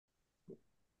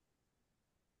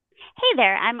Hey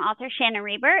there, I'm author Shannon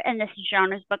Reber, and this is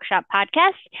Genre's Bookshop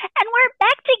Podcast, and we're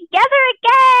back together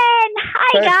again!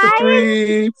 Back to Hi,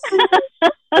 three.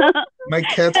 guys! My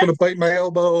cat's gonna bite my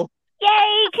elbow.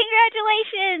 Yay,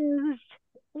 congratulations!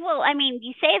 Well, I mean,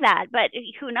 you say that, but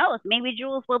who knows? Maybe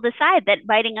Jules will decide that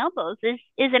biting elbows is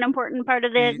an important part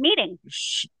of the She, meeting.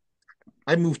 sh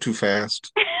I moved too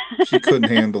fast. She couldn't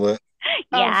handle it.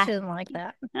 Oh, Yeah. she didn't like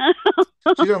that.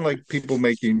 She doesn't like people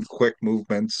making quick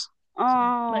movements. So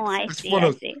Oh, Makes I that's sense. see, one I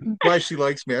of see. why she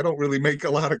likes me. I don't really make a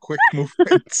lot of quick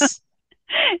movements.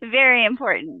 Very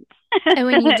important. And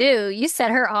when you do, you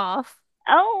set her off.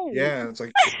 Oh. Yeah, it's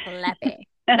like Slappy.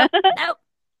 Nope, nope.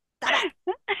 Stop it.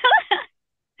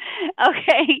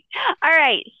 Okay. All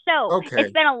right. So okay.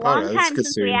 it's been a All long right, let's time get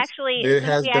serious. It since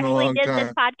has we been a actually long did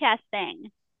this time. podcast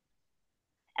thing.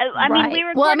 I mean, we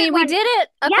Right. Well, I recorded mean, we one. did it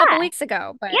a couple Yeah, weeks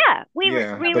ago, but yeah. Yeah, We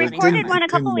but it nobody recorded didn't heard. one it a didn't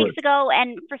couple weeks work. ago,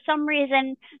 and for some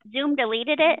reason, Zoom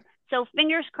deleted it. So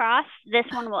fingers crossed, this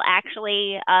one will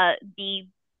actually be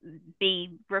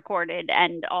recorded,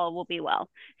 and all will be well.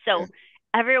 Yeah. So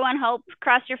everyone, hope,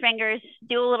 cross your fingers,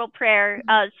 do a little prayer,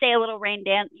 say a little rain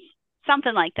dance,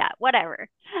 something like that, whatever.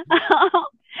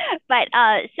 But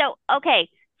so okay,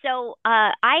 so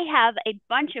I have a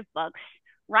bunch of books.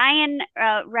 Ryan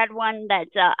read one that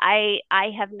I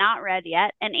have not read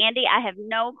yet, and Andy, I have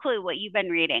no clue what you've been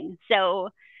reading. So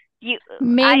you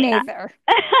Me I neither.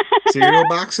 Cereal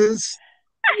boxes?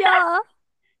 Yeah,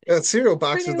 Yeah, cereal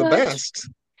box pretty is the much. best.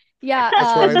 Yeah,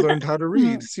 That's where I learned how to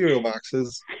read mm, cereal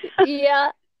boxes.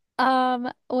 yeah.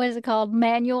 What is it called?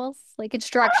 Manuals, like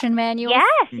instruction manuals.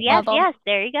 yes, yes, Love them. yes.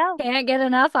 There you go. Can't get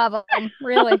enough of them,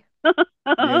 really.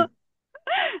 Yeah.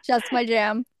 Just my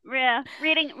jam. Yeah,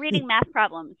 reading math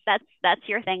problems. That's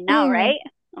your thing now, Mm, right?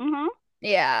 Mhm.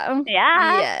 yeah.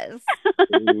 Yeah. Yes.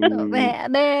 Oh, Boo.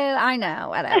 man, no, I know,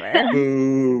 whatever.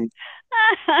 Boo.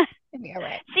 Yeah,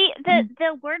 right. See,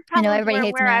 the word I know problems everybody were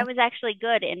hates where I math. was actually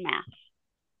good in math.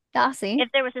 Darcy. If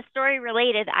there was a story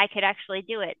related, I could actually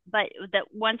do it. But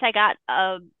that once I got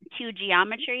to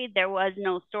geometry, there was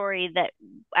no story that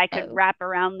I could Oh. wrap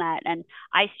around that, and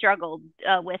I struggled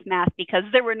with math because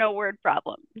there were no word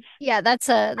problems. Yeah, that's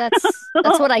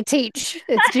what I teach.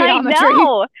 It's I geometry.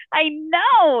 know, I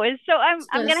know. So I'm So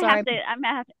gonna have sorry.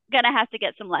 to gonna have to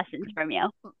get some lessons from you.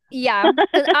 Yeah,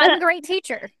 'cause I'm a great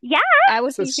teacher. Yeah, I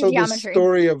was So, teaching so the geometry.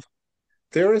 story of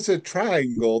there is a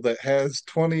triangle that has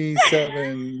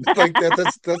 27 like that.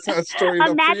 That's not a story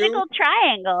a enough for you. magical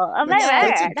triangle. Oh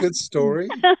That's a my good story.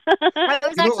 I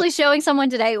was You know, actually showing someone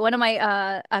today, one of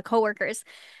my coworkers,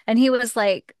 and he was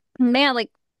like, "Man,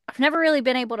 like I've never really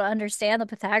been able to understand the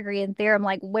Pythagorean theorem.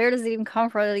 Like, where does it even come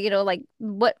from? Like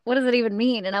what does it even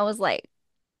mean?" And I was like,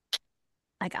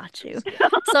 I got you.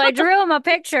 So I drew him a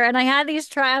picture and I had these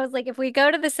try. I was like, if we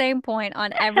go to the same point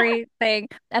on everything,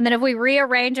 and then if we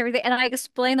rearrange everything, and I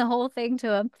explained the whole thing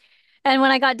to him. And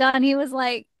when I got done, he was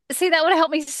like, see, that would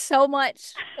help me so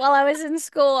much while I was in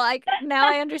school. Like now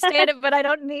I understand it, but I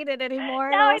don't need it anymore.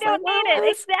 And Now I I was like, don't well, need it. it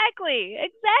was Exactly.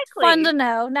 fun to Exactly.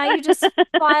 know. Now you just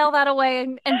file that away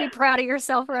and be proud of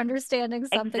yourself for understanding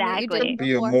something that you to exactly. didn't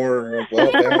be a before. more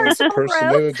Yay for well-balanced personal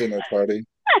growth. person in a party.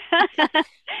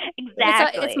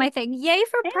 It's my exactly. thing. Yay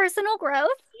for personal growth.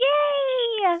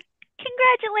 Yay!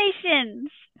 Congratulations.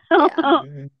 Yeah.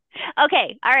 Yeah.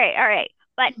 Okay. All right. All right.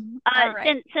 But All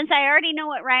right. since I already know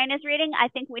what Ryan is reading, I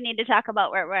think we need to talk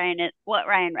about what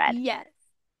Ryan read. Yes.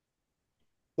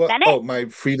 What? Bennett, Oh, my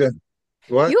Frida.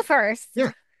 What? You first.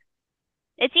 Yeah.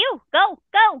 it's you. Go.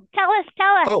 Go. Tell us.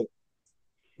 Tell us. Oh,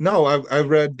 no, I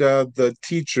read The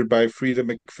Teacher by Frida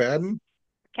McFadden,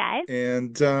 Okay.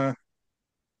 and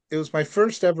it was my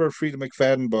first ever Frida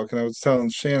McFadden book, and I was telling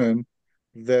Shannon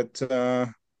that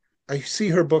I see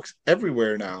her books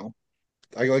everywhere now.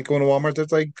 I like going to Walmart.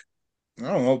 There's like I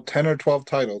don't know, 10 or 12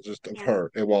 titles just of Yeah.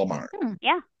 her at Walmart.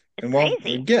 Yeah. It's And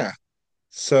crazy. yeah.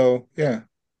 So yeah,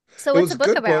 So it what's was the a book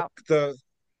good book. about? The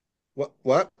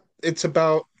what? It's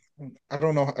about I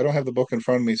don't know. I don't have the book in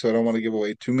front of me, so I don't want to give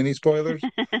away too many spoilers.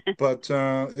 But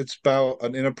it's about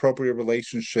an inappropriate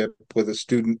relationship with a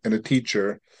student and a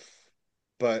teacher.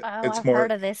 But Oh, it's I've heard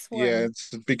more, of this yeah, one.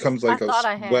 it becomes I like a thought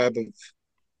I had. web of,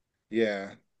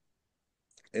 yeah.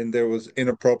 And there was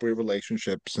inappropriate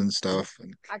relationships and stuff.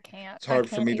 And I can't. it's I hard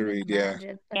for can't me to even read. Yeah.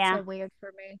 imagine. That's yeah. so weird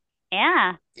for me.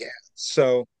 Yeah. Yeah.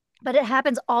 So, But it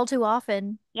happens all too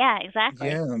often. Yeah. Exactly.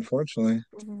 yeah, unfortunately.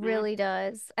 Yeah. Really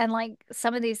does. And like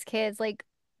some of these kids, like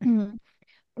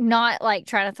not like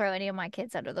trying to throw any of my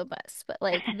kids under the bus, but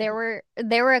like there were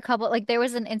a couple like there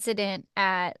was an incident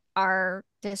at our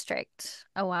district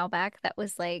a while back that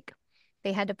was like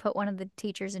they had to put one of the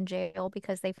teachers in jail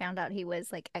because they found out he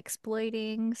was like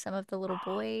exploiting some of the little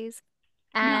boys.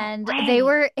 No and they way.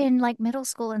 were in like middle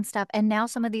school and stuff. And now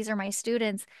some of these are my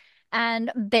students,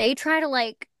 and they try to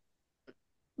like,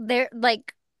 they're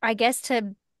like, I guess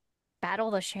to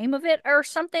battle the shame of it or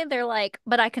something. They're like,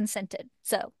 but I consented.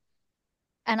 So,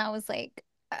 and I was like,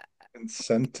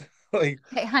 Consent. Like,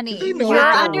 hey, do honey, they know what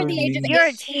you're that under Wow. word the age of You're means?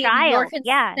 a 18. Your child.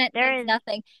 Yeah, consent there means is.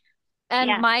 nothing. And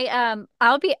Yeah. my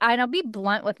I'll be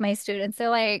blunt with my students. They're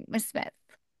like, Miss Smith,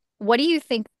 what do you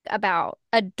think about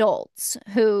adults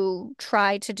who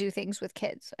try to do things with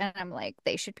kids? And I'm like,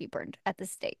 they should be burned at the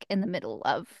stake in the middle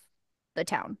of the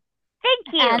town. Thank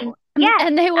And you. Yes,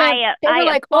 they were I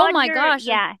like, "Oh applaud my your. gosh."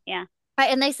 Yeah, yeah,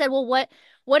 And they said, "Well, what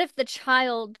if the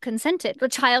child consented? The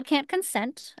child can't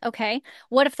consent, okay?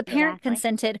 What if the parent exactly.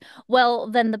 consented? Well,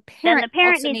 then the Then the parent parent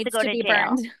also needs to needs go to to be jail.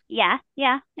 burned Yeah,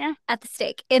 yeah, yeah. at the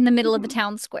stake in the middle of the Hmm.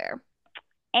 town square."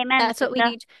 Amen, That's what we sister.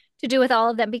 need to do with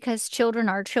all of them because children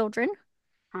are children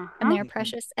and Uh-huh. they're Mhm.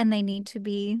 precious and they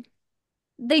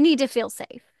need to feel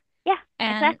safe. Yeah, And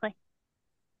exactly.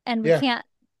 we Yeah. can't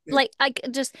Yeah. like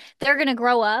just they're gonna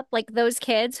grow up like those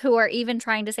kids who are even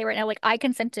trying to say right now like I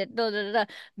consented da, da, da, da.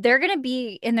 They're gonna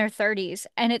be in their 30s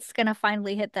and it's gonna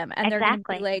finally hit them and they're gonna be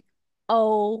Exactly. like,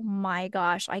 oh my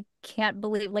gosh, I can't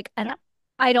believe like, and Yep.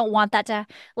 I don't want that to,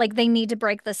 like, they need to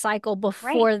break the cycle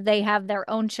Right. before they have their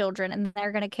own children and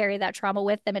they're gonna carry that trauma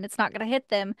with them and it's not gonna hit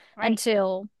them Right.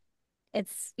 until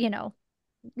it's,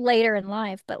 later in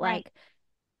life, but Right. like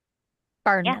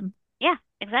burn Yeah. them. Yeah,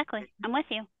 exactly. I'm with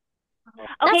you.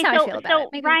 That's Okay, how I so feel about it. so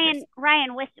Maybe the Ryan, person.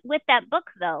 Ryan, with that book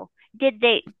though, did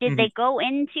Mhm. they go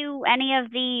into any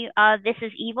of the this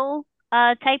is evil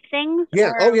type things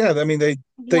Yeah. Oh, or yeah. I mean, they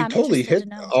Yeah, I'm totally interested hit to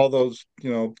know. all those,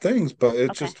 things, but it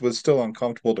okay. just was still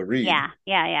uncomfortable to read. Yeah,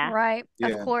 yeah, yeah. Right, of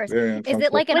Yeah, course. very Is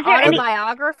it uncomfortable. like an Was there But any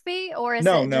autobiography or is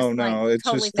no, it no, just like no. It's totally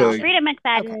just no, fiction? Freedom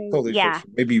Okay. McFadden, totally yeah.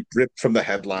 fiction. Maybe ripped from the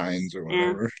headlines or Yeah.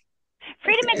 whatever.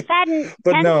 Freedom McFadden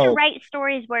But tends to no, write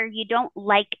stories where you don't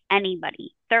like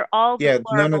anybody. They're all yeah,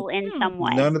 deplorable in Hmm. some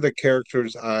way. none of the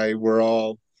characters I were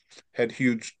all had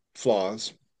huge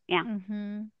flaws. Yeah.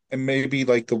 Mm-hmm. And maybe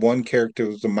like the one character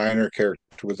was a minor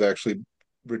character was actually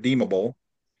redeemable,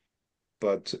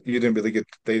 but they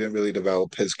didn't really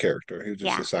develop his character. He was just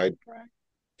Yeah. a side. Right.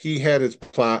 He had his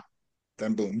plot,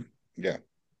 then boom. Yeah.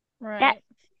 That Right.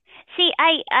 see,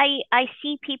 I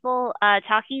see people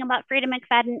talking about Frida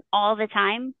McFadden all the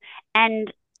time,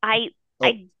 and I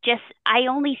Oh, I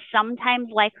only sometimes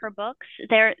like her books.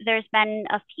 There's been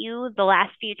a few the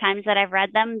last few times that I've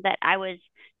read them that I was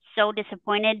so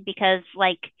disappointed because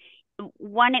like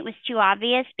one it was too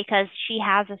obvious because she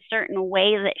has a certain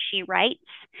way that she writes,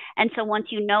 and so once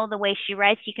you know the way she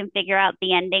writes, you can figure out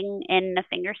the ending in a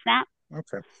finger snap.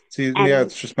 okay. See, yeah, And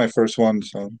it's just my first one,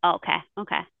 so okay,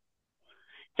 okay.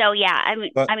 So yeah,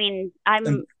 but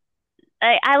and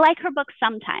I like her books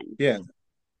sometimes, yeah.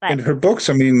 but And her books,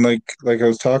 I mean, like I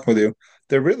was talking with you,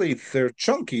 they're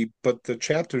chunky, but the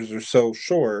chapters are so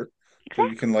short, so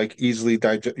you can exactly. like easily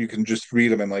digest. You can just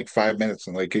read them in like 5 minutes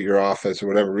and like at your office or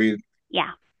whatever. Read,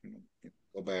 Yeah.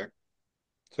 go back.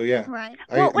 So yeah, Right.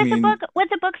 Well, I mean, with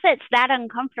a book that's that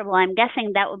uncomfortable, I'm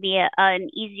guessing that would be an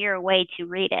easier way to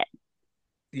read it.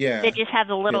 That yeah, just has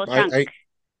a yeah. little chunk.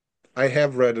 I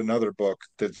have read another book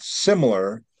that's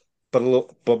similar, but a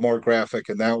little but more graphic,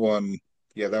 and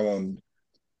yeah, that one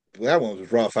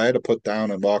was rough. I had to put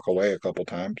down and walk away a couple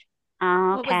times.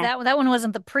 Oh, What was okay. that one? That one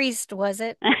wasn't the priest, was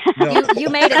it? No, You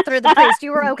made it through the priest.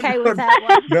 You were okay with that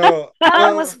one. no. That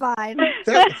one Well, was fine.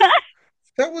 that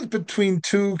that was between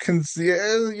two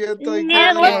yeah, yeah, like Yeah,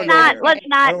 I don't want to go Okay, there. let's okay. I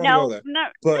not. don't want to go No, there. no.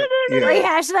 But yeah,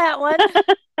 Rehash that one.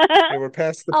 yeah, we're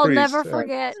past the I'll priest. never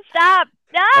forget. Stop.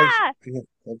 I Ah! yeah,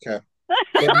 okay.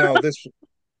 But no, this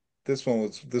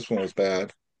one was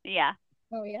bad. Yeah.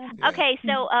 Oh yeah. Yeah. Okay,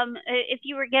 so if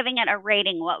you were giving it a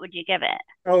rating, what would you give it?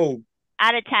 Oh,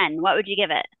 Out of 10, what would you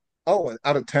give it? oh,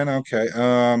 out of 10, okay.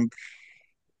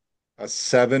 A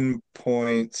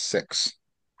 7.6.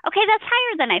 Okay, that's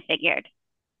higher than I figured.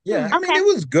 Yeah, I mean Okay. it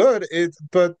was good.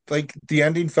 But like the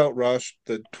ending felt rushed.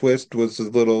 The twist was a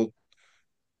little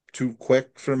too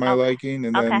quick for my Okay. liking,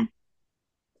 and Okay. then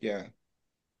yeah,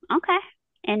 Okay.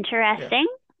 yeah. Interesting.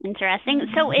 Interesting.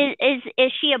 So Hmm.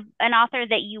 is she an author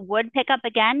that you would pick up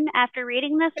again after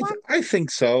reading this one? I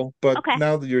think so, but Okay.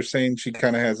 now that you're saying she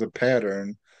kind of has a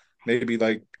pattern, maybe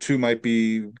like two might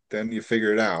be, then you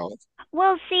figure it out.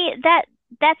 Well, see,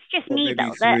 that's just Or me maybe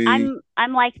though. That three. I'm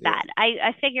like Yeah, that.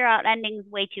 I figure out endings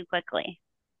way too quickly.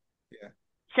 yeah.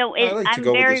 So I like to I'm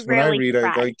go with very this. When I rarely read, I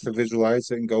surprised. like to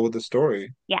visualize it and go with the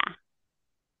story. Yeah.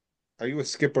 Are you a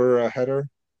skipper or a header?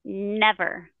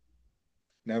 Never.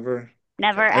 Never?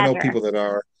 Never Okay. I know ever. people that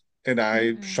are, and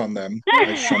I Mm-mm. shun them.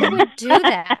 I Who shun them. would do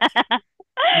that?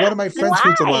 One of my friends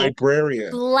who's a Why? librarian.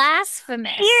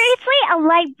 Blasphemous. Seriously, a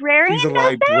She's librarian a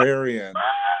does that? librarian.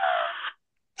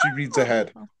 She reads ahead.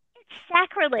 Frightful. It's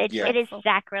sacrilege. Yeah, It is Frightful.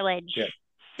 sacrilege. yeah.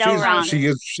 So I wrong.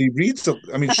 agree. She reads.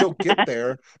 I mean, she'll get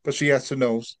there, but she has to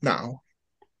know now.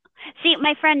 See,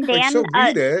 my friend Like Dan, she'll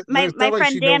read it. It's my not like friend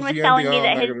she Dan knows was the ending. telling me Oh, I'm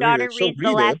that not his gonna read daughter it. She'll reads the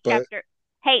read last it, but chapter.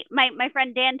 Hey, my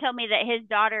friend Dan told me that his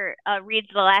daughter reads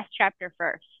the last chapter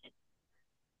first,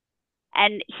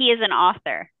 and he is an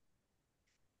author.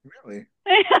 really,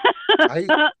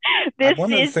 I, This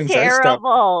one of the is things I stopped.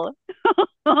 terrible.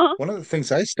 One of the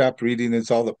things I stopped reading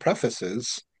is all the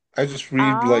prefaces. I just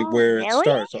read like Oh, where it really?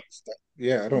 starts.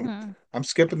 Yeah, I don't. Hmm. I'm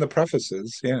skipping the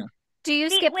prefaces. Yeah. Do you See,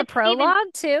 skip the with Stephen,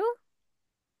 prologue too?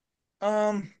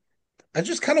 Um, I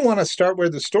just kind of want to start where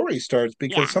the story starts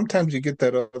because yeah. sometimes you get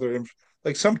that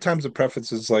like sometimes the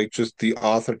preface is like just the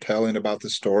author telling about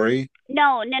the story.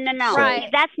 No, no, no, no. So See,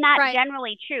 Right. that's not Right.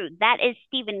 generally true. That is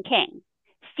Stephen King.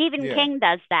 Stephen yeah, King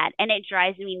does that, and it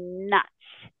drives me nuts.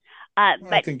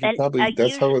 well, I But think you probably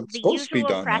that's how it's the supposed to be usual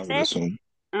done, I would preface, assume.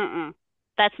 uh-uh.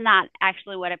 That's not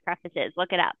actually what a preface is.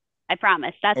 Look it up. I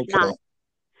promise. That's Okay. not.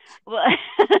 Well,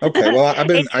 Okay. Well,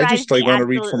 it I drives just me like want to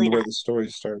read from absolutely where the nuts. story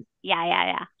starts. Yeah, yeah,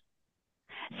 yeah.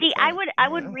 See, Okay. I All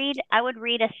would right.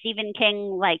 read a Stephen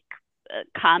King like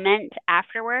comment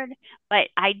afterward, but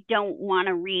I don't want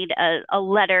to read a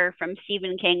letter from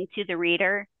Stephen King to the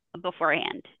reader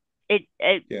beforehand. It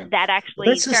Yeah. that But actually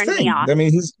that's his turned me thing. off. I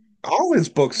mean, he's all his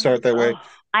books start that way. Oh,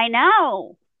 I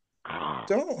know.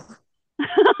 Don't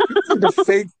you need a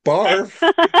fake barf?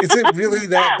 Is it really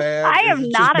that bad? I Is am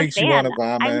it just not a makes you want fan. to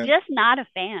I'm vomit? just not a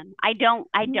fan. I don't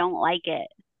like it.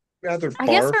 Rather I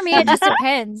guess for barf me it than just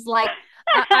depends. Like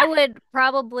I would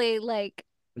probably like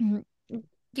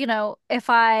if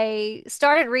I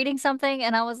started reading something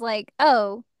and I was like,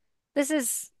 "Oh, this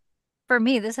is for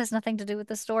me, this has nothing to do with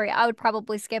the story." I would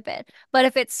probably skip it. But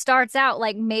if it starts out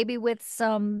like maybe with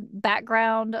some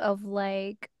background of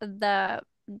like the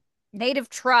native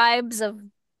tribes of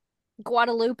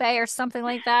Guadalupe or something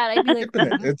like that, I'd be like, skipping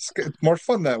it. It's more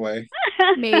fun that way.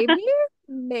 maybe,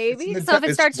 It's maybe. an So if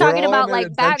it it's starts we're talking all about on an like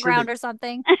adventure to background or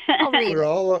something, I'll read it.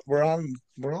 we're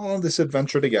all on this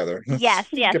adventure together. Yes, Let's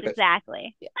yes, skip it.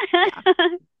 exactly. Yeah. Yeah.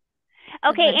 Okay,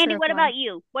 Adventure Andy, of what one. about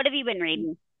you? What have you been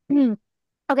reading?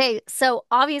 Okay, so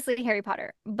obviously Harry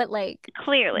Potter, but like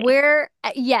Clearly.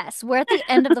 yes, we're at the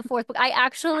end of the fourth book. I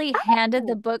actually handed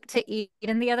the Oh. book to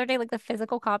Eden the other day, like the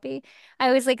physical copy.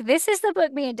 I was like, "This is the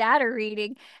book me and Dad are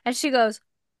reading," and she goes,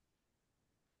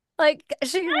 like,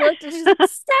 she looked and she's like,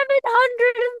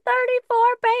 734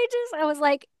 pages. I was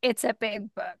like, "It's a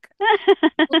big book."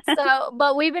 So,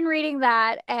 but we've been reading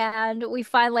that, and we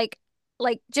find like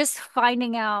just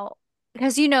finding out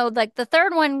because like the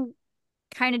third one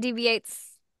kind of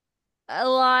deviates a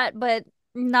lot, but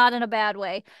not in a bad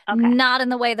way. Okay. Not in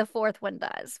the way the fourth one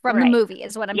does from the Right. movie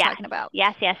is what I'm Yes. talking about.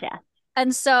 Yes, yes, yes.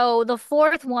 And so the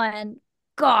fourth one,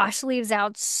 gosh, leaves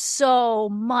out so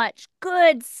much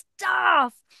good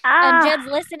stuff. And Ah. Jed's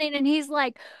listening and he's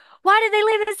like, "Why did they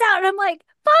leave this out?" And I'm like,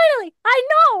 "Finally, I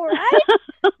know, right?"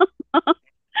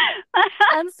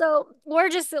 And so we're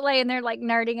just laying there like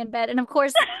nerding in bed. And of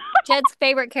course, Jed's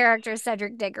favorite character is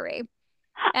Cedric Diggory.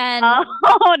 And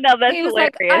Oh, no, that's he was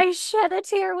like, hilarious. "I shed a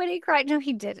tear when he cried." No,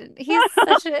 he didn't. He's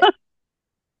such a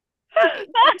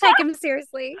don't take him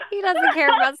seriously. He doesn't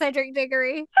care about Cedric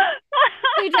Diggory.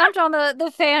 He jumped on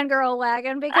the fangirl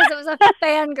wagon because it was a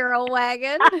fangirl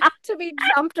wagon to be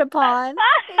jumped upon.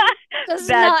 He does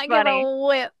That's not give funny. a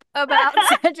whip about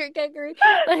Cedric Diggory.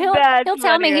 But That's he'll tell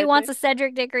funny me he right there. wants a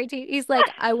Cedric Diggory he's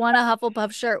like, "I want a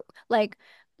Hufflepuff shirt, like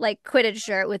Quidditch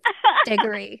shirt with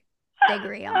Diggory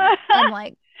on it." I'm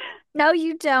like, "No,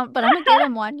 you don't, but I'm gonna get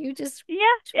him one. You Yeah, just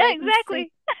yeah, wait and see."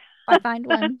 exactly. I find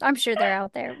one. I'm sure they're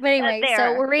out there. But anyway,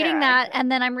 so we're There reading are. that,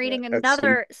 and then I'm Yeah, reading that's sweet.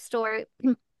 another story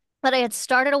that I had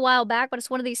started a while back, but it's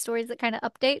one of these stories that kind of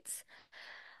updates.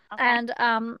 Okay. And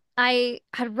I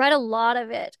had read a lot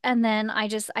of it, and then I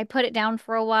put it down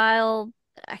for a while.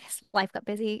 I guess life got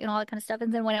busy and all that kind of stuff.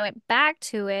 And then when I went back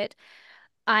to it,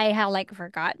 I had like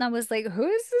forgotten. I was like, "Who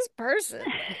is this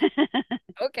person?"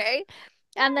 Okay.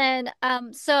 And then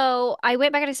so I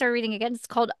went back and I started reading again. It's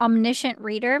called Omniscient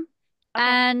Reader. Okay.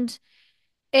 And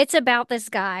it's about this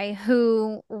guy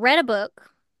who read a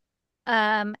book,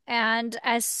 and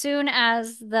as soon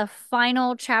as the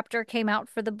final chapter came out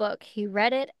for the book, he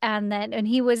read it, and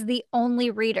he was the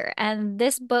only reader. And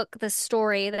this book, the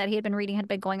story that he had been reading, had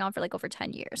been going on for like over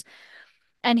 10 years.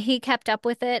 And he kept up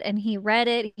with it, and he read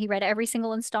it. He read every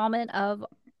single installment of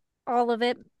all of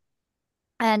it.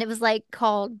 And it was like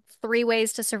called Three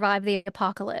Ways to Survive the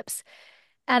Apocalypse.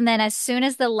 And then as soon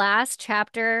as the last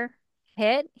chapter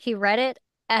hit, he read it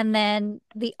And then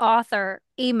the author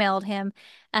emailed him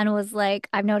and was like,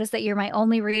 I've noticed that you're my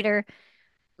only reader.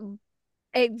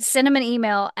 It sent him an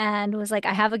email and was like,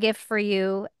 I have a gift for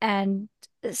you, and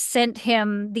sent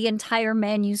him the entire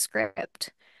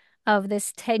manuscript of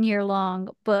this 10-year long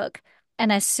book.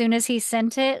 And as soon as he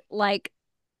sent it, like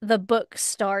the book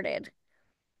started.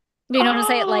 You know what I'm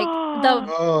saying?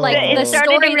 Oh, it The Oh,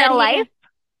 started in story that real life.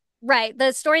 right,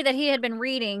 the story that he had been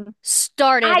reading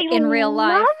I started in real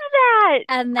life. love that.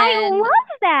 And I then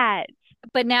love that.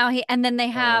 but now and then they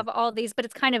oh, have all these, but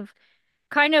it's kind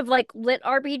of like lit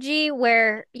RPG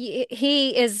where he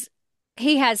has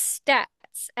stats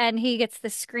and he gets the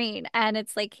screen, and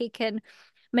it's like he can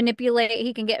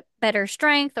get better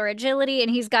strength or agility,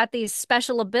 and he's got these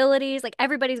special abilities. Like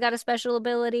everybody's got a special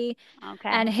ability,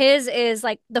 and Okay. his is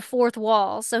like the fourth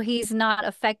wall, so he's not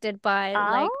affected by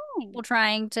like Oh, people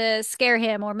trying to scare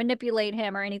him or manipulate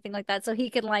him or anything like that. So he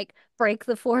can like break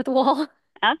the fourth wall.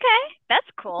 okay. That's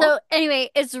cool. So anyway,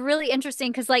 it's really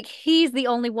interesting because like he's the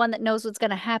only one that knows what's going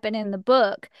to happen in the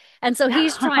book. And so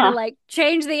he's trying to like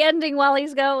change the ending while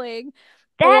he's going,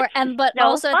 That's but so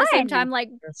also at the same fun. time like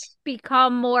that's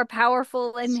become more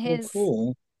powerful in so his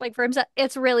cool. like for himself.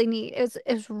 It's really neat.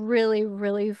 It's really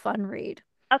really fun read.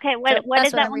 Okay, So what that's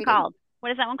is what that I'm one reading. called?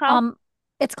 What is that one called? Um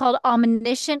it's called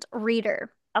Omniscient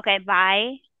Reader. Okay,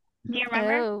 bye. Do you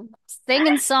remember? Oh, Sing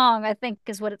and Song, I think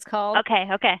is what it's called. Okay,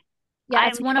 okay. Yeah, I'm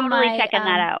it's one of totally my checking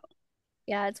that out.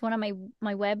 yeah, it's one of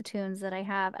my webtoons that I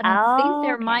have, and I think Oh,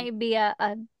 there okay. might be a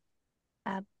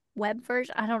web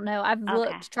version. I don't know. I've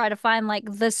Okay. looked to try to find like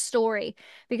the story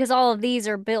because all of these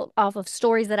are built off of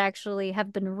stories that actually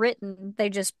have been written. They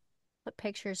just put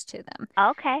pictures to them.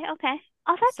 Okay, okay.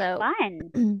 Oh, that's So,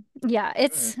 fun. yeah,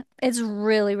 Yeah, it's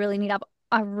really really neat.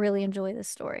 I really enjoy this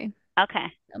story.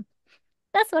 Okay. So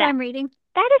that's what That I'm reading.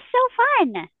 that is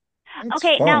so fun. that's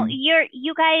Okay, now fun.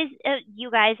 you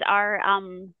guys are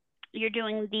you're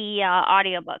doing the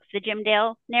audiobooks, the Jim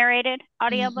Dale narrated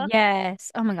audiobooks.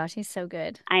 Yes. Oh my gosh, he's so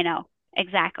good. I know.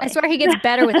 I Exactly. swear he gets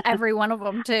better with every one of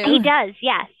them He too. does,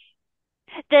 yes.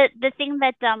 The thing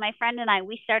that my friend and I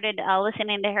we started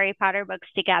listening to Harry Potter books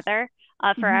together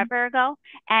Mhm. forever ago,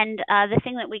 and the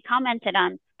thing that we commented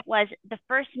on was the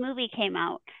first movie came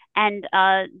out, and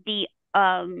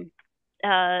um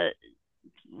uh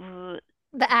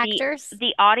The the actors.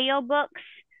 the audiobooks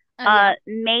Oh yeah.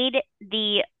 made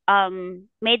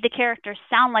the characters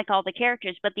sound like all the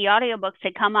characters, but the audiobooks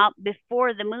had come out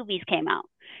before the movies came out.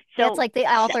 Yeah, it's So like the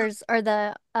authors or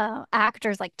the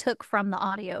actors like took from the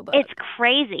it's audiobook.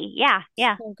 crazy. Yeah,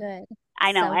 yeah. So good.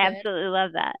 I know. So I good. absolutely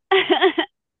love that.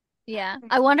 Yeah.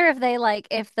 I wonder if they like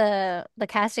if the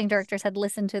casting directors had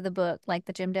listened to the book, like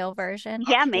the Jim Dale version,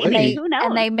 Yeah, and maybe. they Wait, Who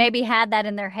and knows? they maybe had that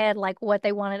in their head, like what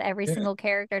they wanted every yeah, single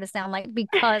character to sound like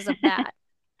because of that.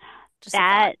 Just a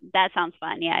thought. That sounds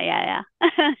fun. Yeah, yeah,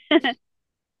 yeah.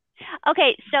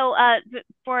 Okay, so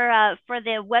for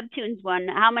the webtoons one,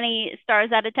 how many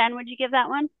stars out of 10 would you give that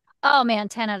one? Oh man,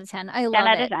 10 out of 10. I 10 love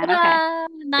out of it. 10. Okay.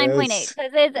 9.8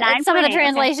 that's because some of the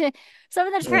 9.8. Okay.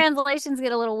 translations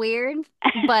get a little weird,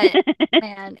 but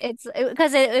man, it's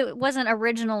because it wasn't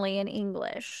originally in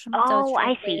English, so it's Oh,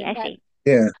 I see. translated. I see.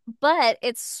 yeah. But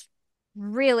it's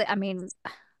really, I mean,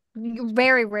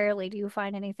 very rarely do you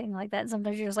find anything like that.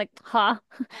 Sometimes you're just like, huh,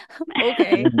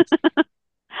 okay,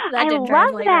 that I didn't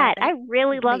love translate that. I right.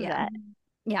 really But love yeah, that.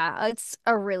 yeah, it's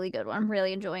a really good one. I'm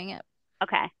really enjoying it.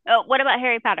 Okay. Oh, what about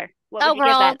Harry Potter? What would you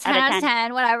give Overall, that out 10 of out of 10?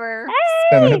 10, whatever.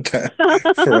 10 out of Hey! 10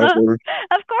 forever.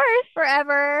 Of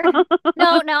Forever. course.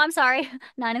 No, I'm sorry.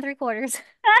 9 and 3/4.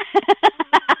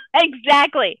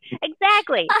 Exactly.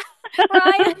 Exactly.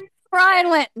 Ryan, Ryan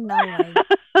went, no way.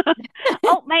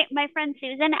 Oh, my friend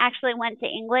Susan actually went to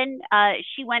England.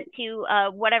 She went to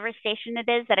whatever station it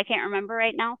is that I can't remember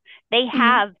right now. They Mhm.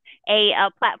 have a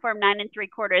platform 9 and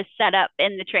 3/4 set up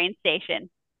in the train station.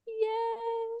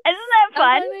 Yes. Isn't that I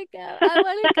fun? want to go. I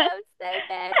want to go so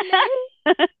badly.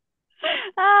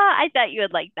 I thought you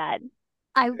would like that.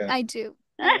 Yeah. I do.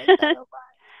 I like that a lot.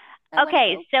 I want to Okay,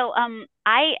 go. so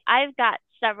I've got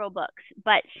several books,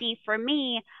 but see, for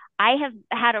me, I have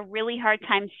had a really hard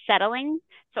time settling.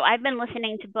 So I've been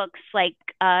listening to books like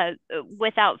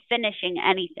without finishing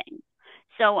anything.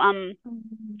 So Ooh,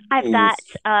 I've got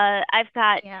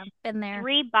Yeah, been there.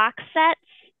 three box sets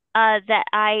that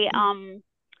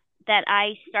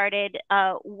I started.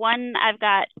 One I've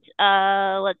got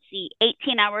let's see,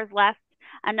 18 hours left.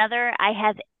 Another I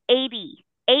have 80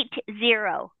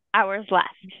 hours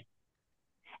left.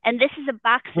 And this is a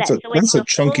box set, so it's that's a the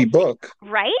chunky full, book.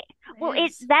 right? It Well,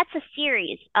 is. that's a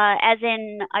series, as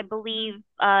in I believe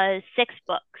 6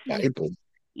 books. Yeah. Bible.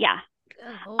 Yeah.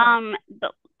 Good Lord.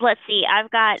 But let's see.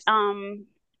 I've got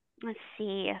Let's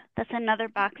see. That's another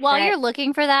box While set. you're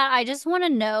looking for that, I just want to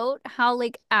note how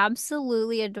like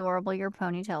absolutely adorable your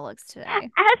ponytail looks today.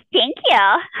 Thank you.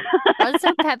 That was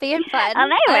so peppy and Oh fun.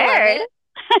 my I love word. it.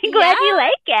 I'm Yeah, glad you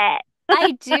like it.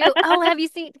 I do. Oh, have you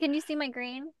seen, can you see my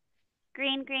green?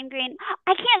 Green, green, green.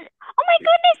 I can't. Oh my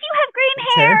goodness, you have green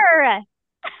Okay. hair.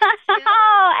 Thank you.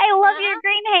 Oh, I love your Yeah.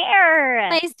 green hair.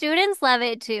 My students love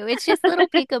it too. It's just little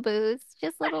peekaboos,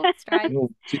 just little stripes. Little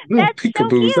That's so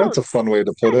peekaboos. That's cute. a fun way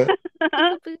to put it.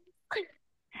 Peekaboos.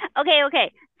 Okay,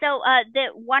 okay. So, the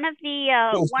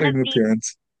Little one of flavor the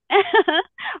appearance.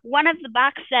 one of the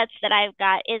box sets that I've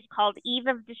got is called Eve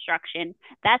of Destruction.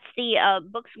 That's the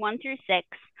books 1 through 6.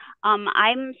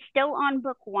 I'm still on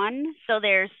book 1, so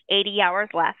there's 80 hours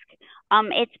left.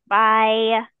 It's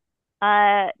by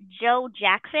Joe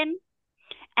Jackson,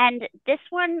 and this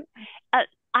one, uh,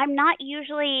 I'm not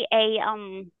usually a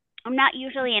I'm not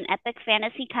usually an epic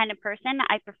fantasy kind of person.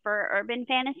 I prefer urban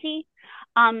fantasy.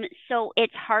 So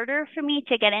it's harder for me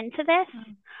to get into this,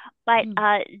 but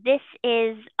Mm. this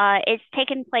is it's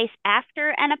taken place after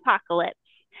an apocalypse,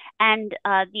 and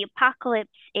the apocalypse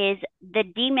is the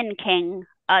Demon King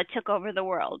took over the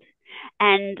world,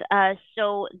 and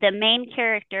so the main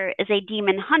character is a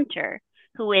demon hunter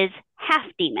who is half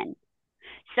demon.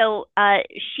 So I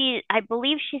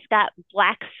believe she's got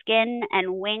black skin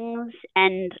and wings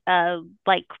and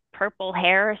like purple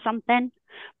hair or something.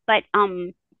 But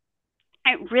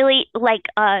I really like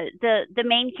the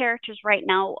main characters right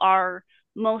now are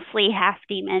mostly half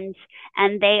demons,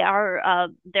 and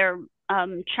they're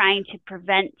trying to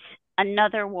prevent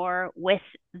another war with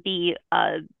the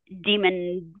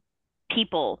demon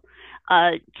people.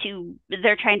 To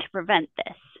They're trying to prevent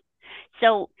this.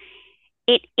 So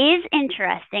it is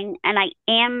interesting, and I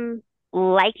am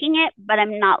liking it, but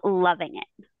I'm not loving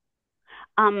it.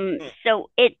 So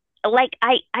it like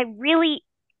I really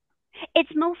it's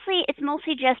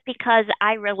mostly just because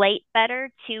I relate better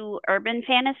to urban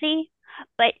fantasy,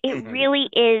 but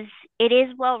it is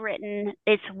well written,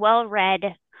 it's well read,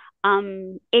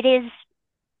 it is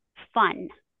fun,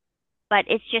 but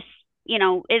it's just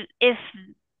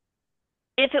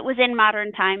if it was in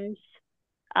modern times,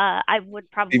 I would Be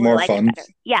probably more like it fun. better.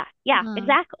 Yeah, yeah, Mm.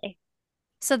 exactly.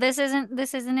 So this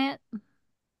isn't it?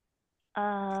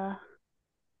 Uh,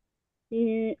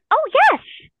 oh yes,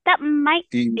 that might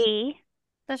Eve. be.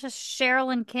 That's just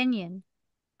Cheryl and Kenyon.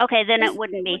 Okay, then it Is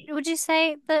wouldn't be. would you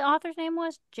say the author's name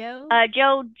was Joe?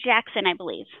 Joe Jackson, I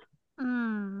believe.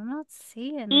 I'm not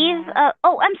seeing Eve. that.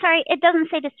 Oh, I'm sorry. It doesn't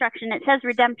say destruction. It says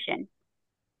redemption.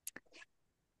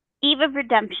 Eve of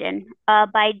Redemption.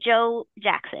 By Joe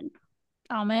Jackson.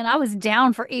 Oh man, I was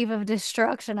down for Eve of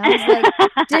Destruction. I was like,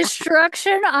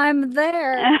 destruction, I'm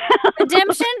there.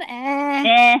 Redemption,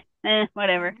 eh.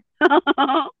 Whatever.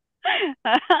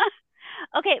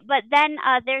 Okay, but then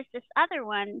there's this other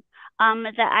one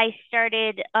that I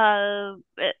started.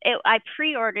 I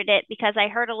pre-ordered it because I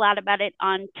heard a lot about it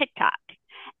on TikTok,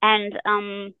 and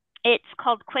it's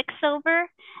called Quicksilver,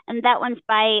 and that one's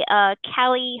by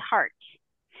Callie Hart,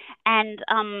 and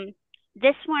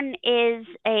this one is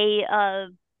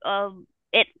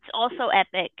it's also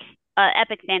epic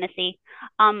fantasy,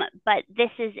 but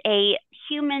this is a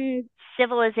human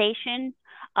civilization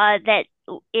that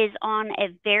is on a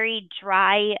very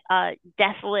dry,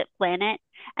 desolate planet,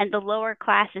 and the lower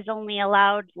class is only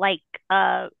allowed like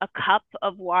a cup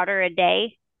of water a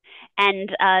day, and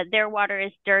their water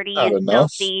is dirty Not and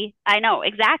enough. filthy. I know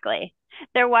exactly.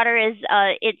 Their water is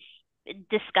it's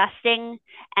disgusting,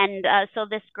 and so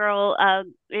this girl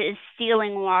is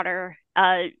stealing water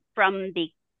from the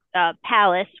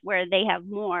palace where they have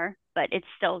more, but it's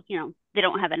still they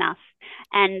don't have enough,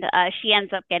 and she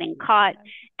ends up getting caught,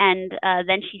 and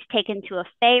then she's taken to a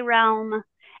Fey realm,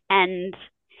 and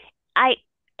I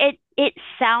it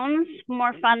sounds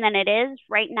more fun than it is.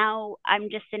 Right now, I'm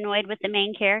just annoyed with the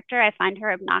main character. I find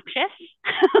her obnoxious.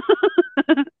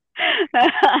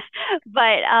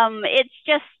 But it's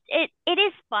just it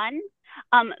is fun.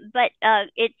 But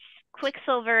it's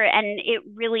Quicksilver, and it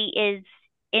really is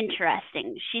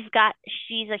interesting.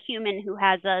 She's a human who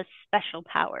has a special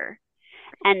power,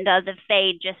 and the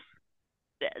Fae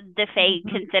Mhm.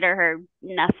 consider her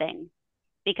nothing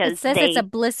It because says it's a they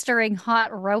blistering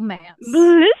hot romance.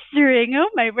 blistering. Oh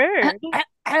my word!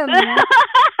 No,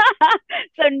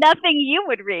 So nothing you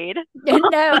would read.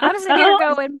 I'm sitting here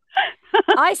going,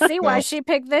 I see why No. she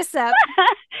picked this up.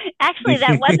 Actually,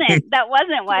 that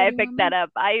wasn't why I Kidding on picked that me. up.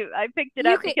 I picked it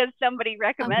You up could, because somebody um,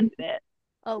 recommended it.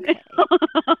 okay.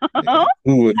 Yeah.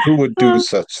 Who would do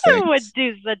such Who would things?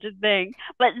 do such a thing?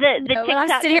 But the No, but I'm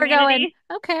TikTok sitting here going, community,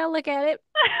 okay, I'll look at it.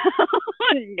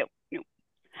 no, no.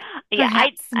 Yeah,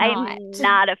 Perhaps not. I'm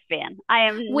not a fan. I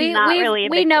am We not we really a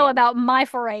we big know fan. about my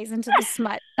forays into the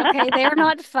smut. Okay, they are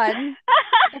not fun.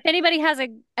 If anybody has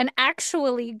an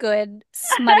actually good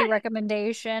smutty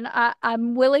recommendation,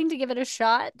 I'm willing to give it a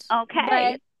shot, Okay.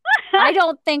 but I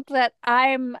don't think that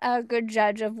I'm a good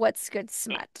judge of what's good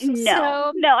smut. No,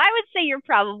 So no, I would say you're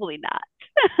probably not.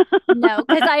 no,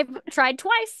 because I've tried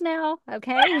twice now.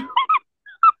 Okay,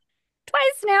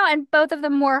 twice now, and both of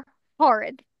them were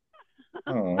horrid.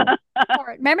 Oh,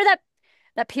 Horrid. Remember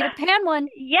that Peter Pan one?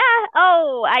 Yeah.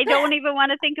 Oh, I don't even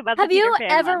want to think about the Have Peter you Pan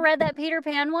ever one. read that Peter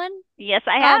Pan one? Yes,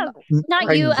 I Um, have. not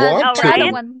I you, want Oh, the other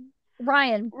Ryan? to. one,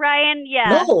 Ryan. Ryan,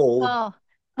 yeah. No, Oh,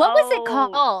 what was it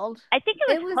Oh, called? I think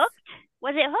it It was was Hooked.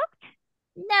 Was it Hooked?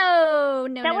 no,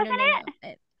 no, That no, no, wasn't no, no.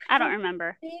 it? I I don't don't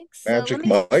remember. think so. Let Magic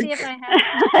me see if Mike. I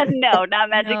have. No, not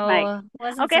Magic Mike. No,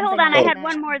 wasn't Okay, hold something on. I like Oh, had that.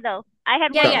 one more though. I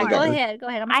had Yeah, one yeah. sorry, more. Go guys. ahead. Go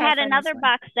ahead. I'm gonna I try to had find this another one.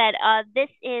 box set. This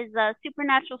is a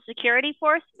Supernatural Security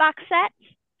Force box set,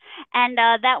 and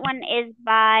that one is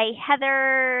by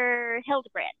Heather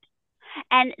Hildebrand,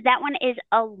 and that one is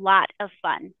a lot of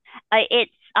fun.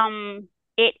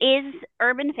 It is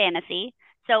urban fantasy,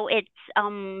 so it's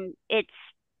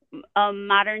a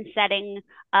modern setting.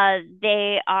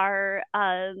 They are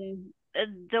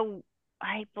the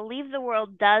I believe the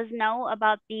world does know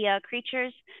about the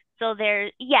creatures. So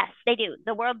yes, they do.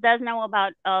 The world does know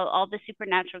about all the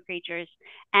supernatural creatures,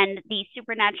 and the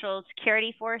supernatural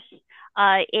security force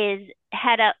is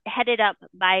headed up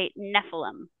by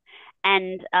Nephilim,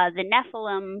 and the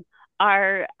Nephilim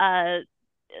are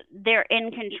they're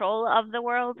in control of the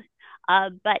world,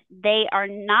 but they are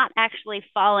not actually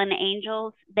fallen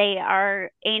angels. They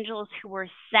are angels who were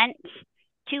sent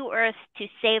to Earth to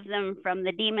save them from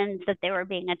the demons that they were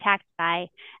being attacked by,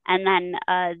 and then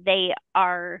they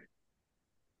are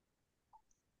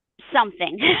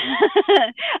something.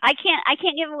 I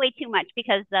can't give away too much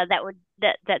because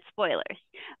that's spoilers.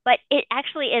 But it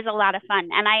actually is a lot of fun,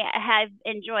 and I have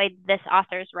enjoyed this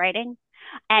author's writing.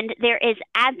 And there is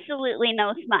absolutely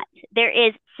no smut. There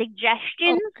is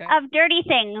suggestions Okay. of dirty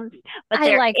things, but I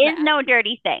there like is that. no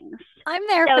dirty things. I'm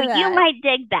there So for you that. might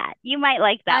dig that. You might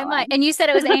like that I might. one. And you said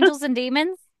it was Angels and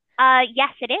Demons?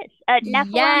 Yes, it is.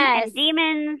 Nephilim Yes. and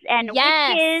demons and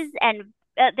Yes. witches and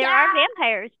there are Yes.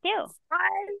 vampires too.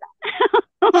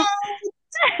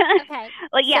 Okay.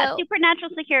 Well, yeah, So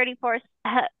Supernatural Security Force,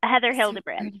 Heather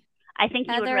Hildebrand. security. I think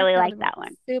you would Heather really like Hildebrand, that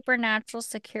one. Supernatural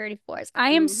Security Force.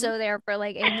 I am Hmm so there for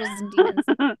like angels and demons.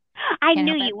 I Can't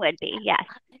knew help it. you would be. Yes.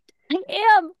 I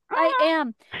am. I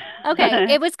am. Okay. Are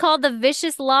It was called The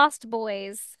Vicious Lost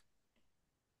Boys.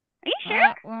 you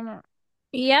sure?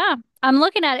 Yeah. I'm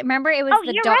looking at it. Remember, it was Oh,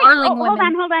 the you're right. Oh, Darling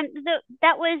Women. hold on.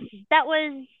 That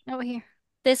was Oh, here.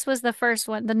 This was the first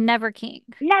one, The Never King.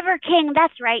 Never King.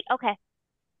 That's right. Okay.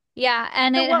 Yeah,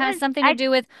 and So it what has was something to I? do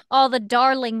with all the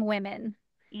Darling women.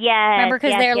 Yes, Remember,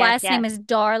 because yes, their yes, last yes, name is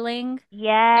Darling.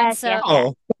 And yes, so yes, yes.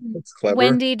 Oh, that's clever.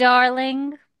 Wendy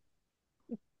Darling.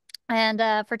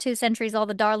 And for 2 centuries, all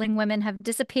the Darling women have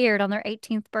disappeared on their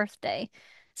 18th birthday.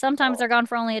 Sometimes Oh, they're gone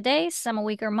for only a day, some a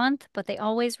week or month, but they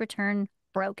always return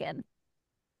broken.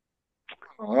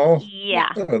 Oh, yeah. Yeah.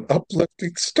 what an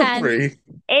uplifting And story.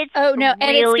 It's oh no,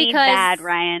 and it's really because bad,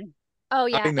 Ryan. oh I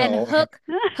yeah, and know.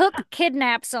 Hook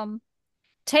kidnaps them,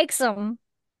 takes them,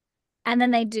 and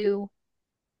then they do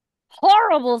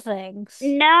horrible things.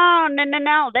 No, no, no,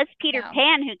 no. That's Peter No.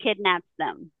 Pan who kidnaps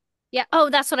them. Yeah. Oh,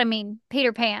 that's what I mean.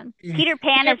 Peter Pan. Peter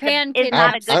Pan Peter is the Pan is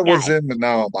not a kidnaps I good them. was guy. in, but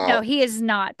now I'm No, out. he is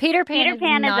not. Peter Pan Peter is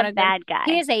Pan is not a a good. bad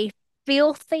He guy. is a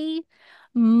filthy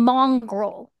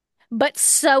mongrel. But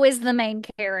so is the main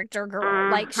character girl.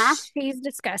 Like Uh-huh. she's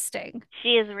disgusting.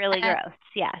 She is really Uh, gross.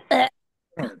 Yes. uh,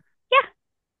 Yeah.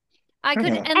 I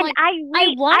could Huh. and And like I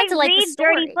wanted I to like the read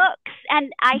dirty story. books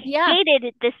and I Yeah.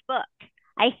 hated this book.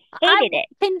 I I hated it.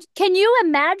 can you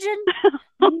imagine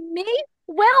me?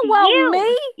 Well,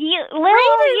 me Little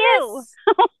reading you. this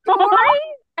story,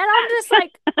 and I'm just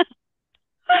like, oh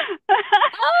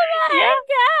Yeah. my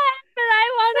God, but I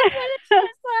want to finish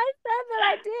this. So I said that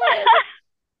I did.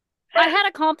 I had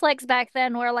a complex back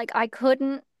then where like I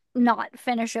couldn't not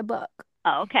finish a book.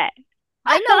 Okay.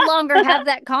 I no longer have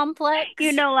that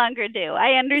You complex no longer do.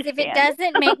 I because if it understand.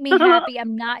 doesn't make me happy,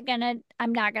 I'm not gonna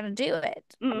do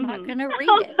it. I'm not Hmm gonna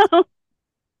read it.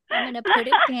 I'm gonna put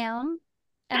it down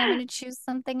and I'm gonna choose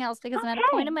something else because I'm at a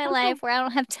point Okay. in my Okay. life where I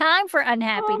don't have time for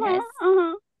Uh-huh, unhappiness.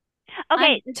 uh-huh. I'm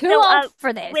Okay, too so old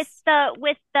for with this.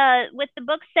 the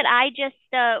books that I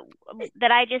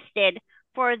just did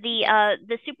for Yes.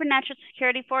 the Supernatural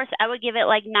Security Force, I would give it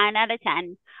like 9 out of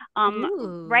 10. Um,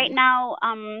 right Ooh. now,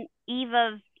 Eve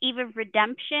of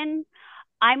Redemption,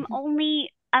 I'm only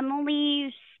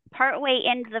partway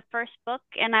into the first book,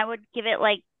 and I would give it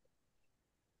like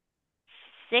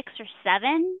 6 or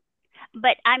 7.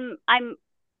 But I'm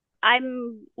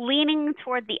leaning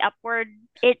toward the upward.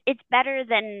 It's better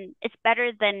than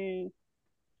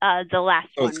the last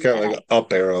Oh, it's one got that like I. an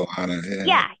up arrow on it.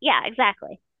 Yeah. Yeah,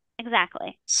 exactly.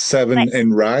 But 7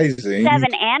 and rising.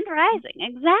 7 and rising,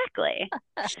 exactly.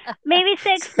 Maybe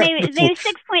six, maybe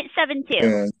 6.72,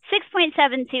 Yeah.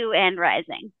 6.72 and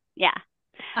rising. Yeah,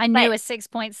 I but knew a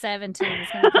 6.72 was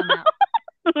going to come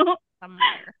out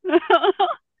somewhere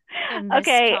in this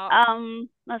okay. talk.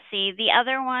 Let's see. The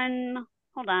other one.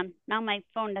 Hold on. Now my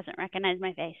phone doesn't recognize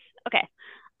my face. Okay.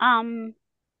 Um.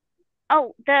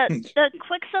 Oh, the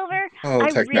Quicksilver. Oh, I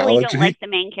really don't technology. like the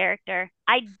main character.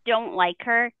 I don't like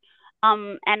her.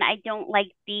 And I don't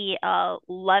like the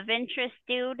love interest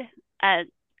dude. Uh,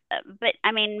 but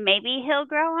I mean, maybe he'll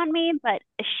grow on me, but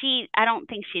I don't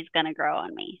think she's gonna grow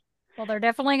on me. Well, they're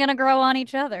definitely going to grow on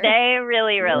each other. They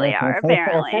really, really are,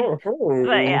 apparently.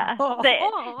 But yeah,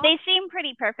 they seem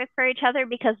pretty perfect for each other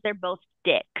because they're both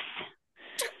dicks.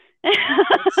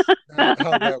 That's not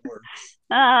how that works.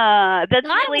 That's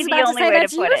I really was the about to only say way to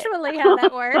that's put it. usually how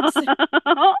that works.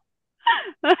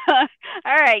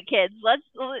 All right, kids.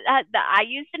 I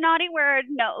used a naughty word.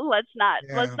 No, let's not.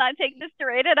 Let's Yeah. not take this to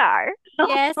rated R.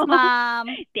 Yes, Mom.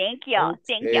 Thank y'all.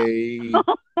 Thank Okay. y'all.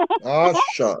 Oh,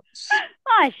 shucks.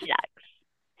 Oh shucks.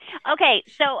 Okay,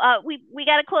 so we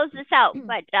got to close this out,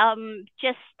 but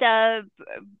just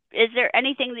is there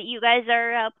anything that you guys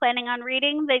are planning on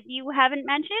reading that you haven't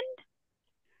mentioned?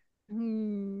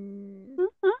 Hmm.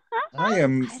 I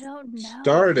am I don't know.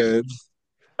 started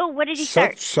Oh, what did you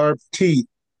start? Such Sharp Teeth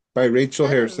by Rachel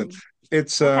Harrison. Oh,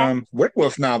 It's Okay.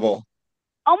 werewolf novel.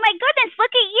 Oh my goodness,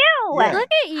 look at you. Yeah. look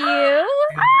at you.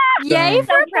 And Yay I'm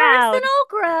for so proud. personal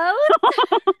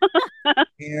growth.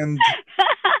 and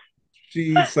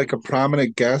she's like a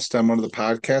prominent guest on one of the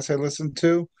podcasts I listen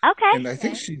to. Okay. And I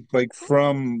think Okay. she's like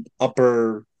from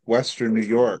upper Western New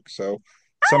York. So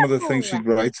some of the things Oh, she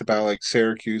writes about, like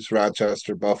Syracuse,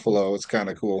 Rochester, Buffalo, it's kind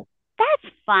of cool.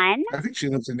 that's fun. I think she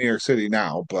lives in New York City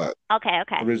now, but Okay.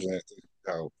 originally, I think,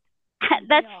 oh,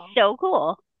 That's Yeah, so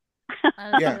cool.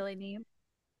 that is yeah. really neat.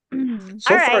 All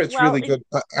So far, right. it's Well, really good.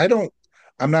 But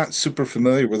I'm not super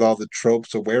familiar with all the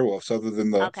tropes of werewolves other than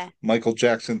the okay. Michael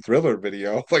Jackson Thriller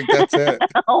video. Like, that's it.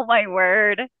 Oh my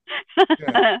word.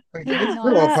 Yeah. Like, You I did don't know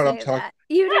not what just part I'm say talking. that.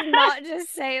 You did not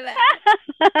just say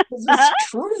that. It's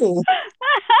true.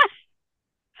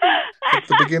 At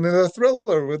the beginning of the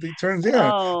Thriller, with he turns in.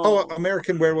 Oh, Oh,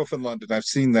 American Werewolf in London. I've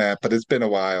seen that, but it's been a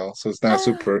while, so it's not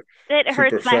super it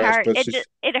hurts super my fresh. heart. But it's just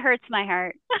It hurts my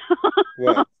heart.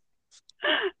 what the,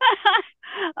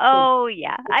 Oh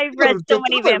yeah, I've read so the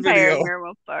many Thriller vampire video. and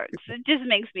werewolf books. It just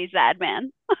makes me sad,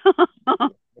 man.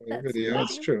 That's Video,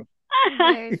 it's funny. true.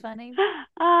 Very funny.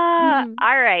 All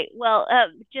right. Well,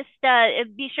 just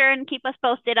be sure and keep us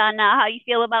posted on how you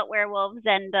feel about werewolves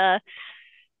and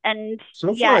So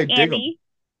far, yeah, I dig them. Andy.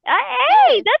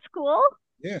 Hey, Good. that's cool.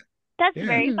 Yeah, That's yeah.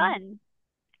 very Mhm. fun.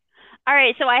 All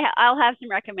right, so I'll have some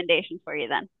recommendations for you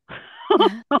then.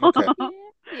 Okay.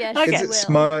 Yes, Is Okay. you it will.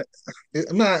 smut?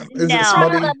 I'm not. Is it No,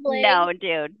 smutty? Probably no,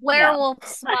 dude, no. werewolf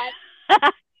smut.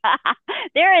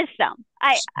 There is some.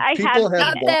 I have People have seen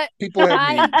Not it. wa- that people have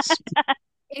I needs.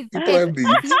 People have if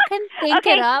needs. you can think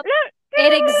it Okay. up,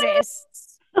 it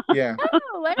exists. Yeah,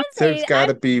 Oh, what is there's it? got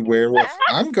to be werewolf. After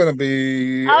Okay. I'm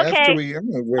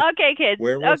gonna wear Okay, kids.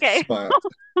 werewolf Okay. smut.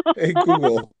 Hey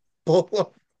Google, pull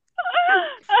up.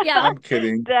 Yeah. I'm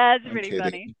kidding. That's I'm pretty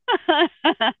kidding.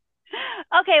 funny.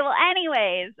 Okay, well,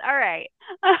 anyways, all right.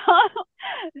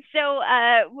 So,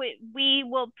 we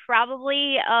will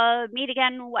probably meet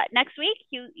again what next week?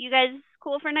 You guys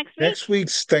cool for next week? Next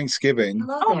week's Thanksgiving.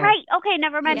 Hello Oh, there. right. Okay,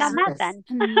 never mind Yeah. on that Yes. then.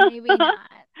 Maybe not.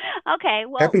 Okay,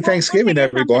 well, Happy we'll Thanksgiving, figure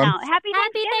something everyone. out. Happy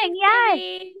Happy Thanksgiving, yes.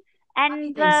 Thanksgiving. Happy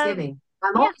And Thanksgiving.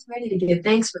 I'm yeah. always ready to give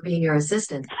thanks for being your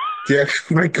assistant. Yeah,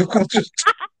 my Google just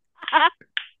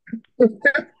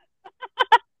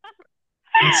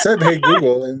said, "Hey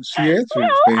Google," and she answers Well,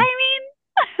 me. I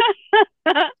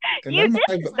mean, And you I'm did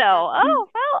like, though. Oh,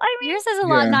 well, I Yours is a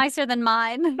lot yeah, nicer than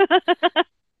mine. mean.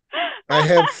 I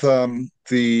have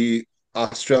the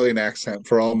Australian accent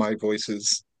for all my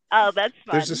voices. Oh, that's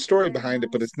There's a fun. story Very behind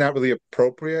it, but nice. it's not really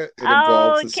appropriate. It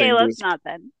involves Oh, the okay, St. let's Louis. not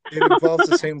then. It involves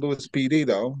the St. Louis PD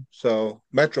though. So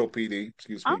Metro PD,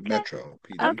 excuse me, Okay, Metro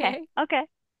PD. okay, Okay. okay.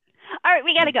 All right,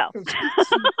 we gotta Yeah, go. it's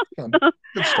fun.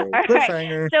 Good story. All right.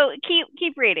 Cliffhanger. So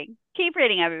keep reading. Keep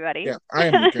reading, everybody. Yeah, I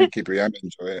am gonna keep it. I'm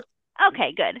enjoy it.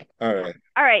 Okay, good. All right.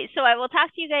 All right. So I will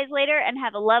talk to you guys later and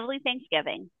have a lovely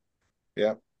Thanksgiving.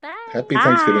 Yeah. Bye. Happy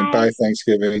Thanksgiving. Bye. Bye,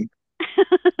 Thanksgiving.